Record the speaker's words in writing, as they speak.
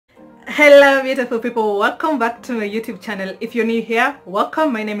Hello beautiful people, welcome back to my YouTube channel. If you're new here,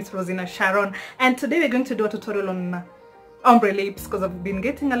 welcome. My name is Rosina Sharon, and today we're going to do a tutorial on ombre lips because I've been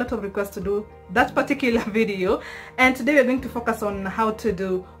getting a lot of requests to do that particular video, and today we're going to focus on how to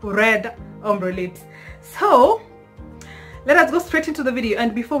do red ombre lips. So let us go straight into the video,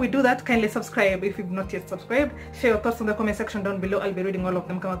 and before we do that, kindly subscribe if you've not yet subscribed. Share your thoughts in the comment section down below. I'll be reading all of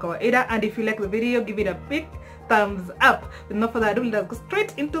them kama kawaida, and if you like the video, give it a big thumbs up. With no further ado, let's go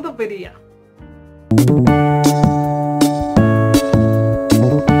straight into the video.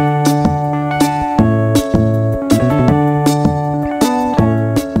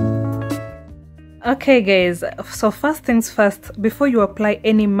 Okay guys, so first things first, before you apply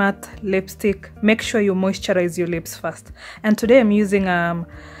any matte lipstick, make sure you moisturize your lips first. And today I'm using a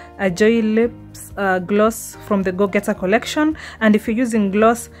Joy Lips gloss from the Go Getter collection, and if you're using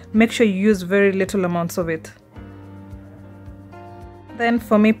gloss, make sure you use very little amounts of it. Then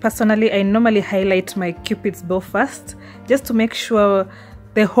for me personally, I normally highlight my Cupid's bow first, just to make sure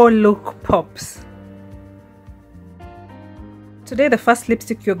the whole look pops. Today the first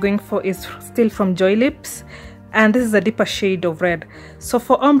lipstick you're going for is still from Joy Lips, and this is a deeper shade of red. So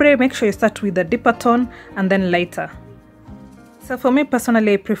for ombre, make sure you start with a deeper tone and then lighter. So for me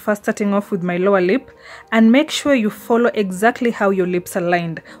personally, I prefer starting off with my lower lip, and make sure you follow exactly how your lips are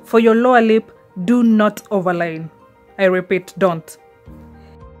lined. For your lower lip, do not overline. I repeat, don't.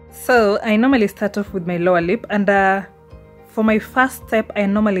 So I normally start off with my lower lip, and for my first step, I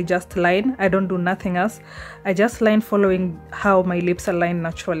normally just line. I don't do nothing else. I just line following how my lips are lined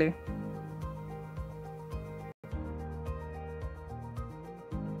naturally.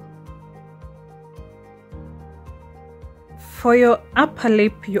 For your upper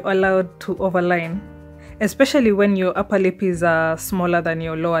lip, you're allowed to overline, especially when your upper lip is smaller than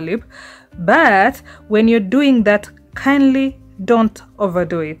your lower lip. But when you're doing that, kindly don't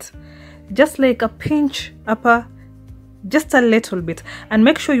overdo it. Just like a pinch upper, just a little bit, and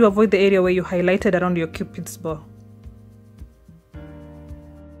make sure you avoid the area where you highlighted around your Cupid's bow.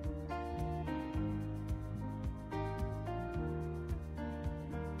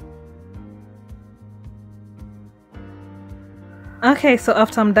 Okay, so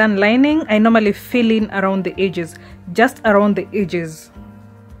after I'm done lining, I normally fill in around the edges, just around the edges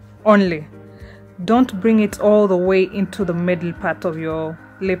only. Don't bring it all the way into the middle part of your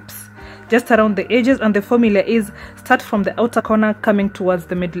lips, just around the edges. And the formula is start from the outer corner coming towards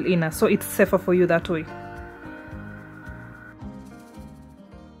the middle inner, so it's safer for you that way.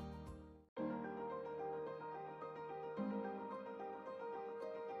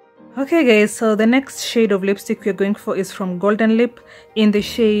 Okay guys, so the next shade of lipstick we're going for is from Golden Lip in the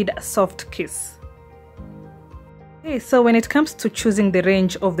shade Soft Kiss. Okay, so when it comes to choosing the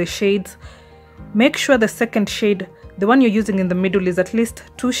range of the shades, make sure the second shade, the one you're using in the middle, is at least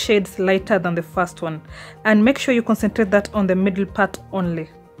 2 shades lighter than the first one, and make sure you concentrate that on the middle part only.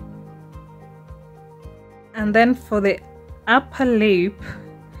 And then for the upper lip,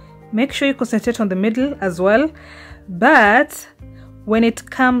 make sure you concentrate on the middle as well. But when it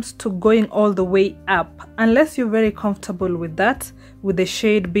comes to going all the way up, unless you're very comfortable with that, with the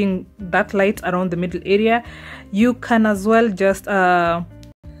shade being that light around the middle area, you can as well just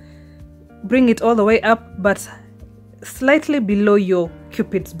bring it all the way up, but slightly below your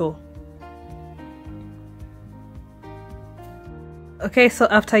Cupid's bow. Okay, so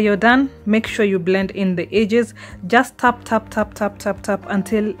after you're done, make sure you blend in the edges. Just tap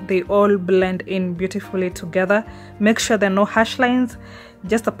until they all blend in beautifully together. Make sure there are no harsh lines,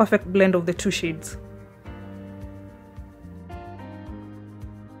 just a perfect blend of the 2 shades.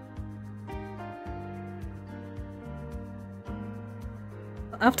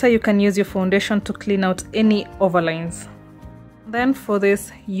 After, you can use your foundation to clean out any overlines. Then for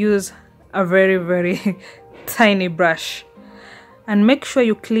this, use a very tiny brush, and make sure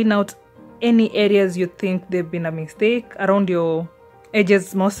you clean out any areas you think they've been a mistake around your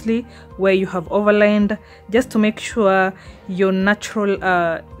edges, mostly where you have overlined, just to make sure your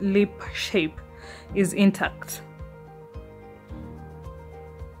natural lip shape is intact.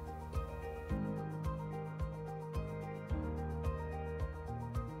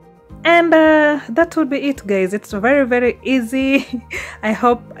 And that would be it guys. It's very easy. I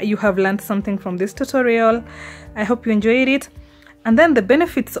hope you have learned something from this tutorial. I hope you enjoyed it. And then the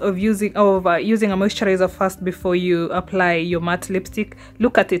benefits of using a moisturizer first before you apply your matte lipstick.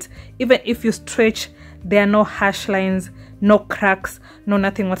 Look at it. Even if you stretch, there are no harsh lines, no cracks, no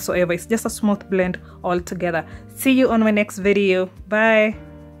nothing whatsoever. It's just a smooth blend all together. See you on my next video. Bye.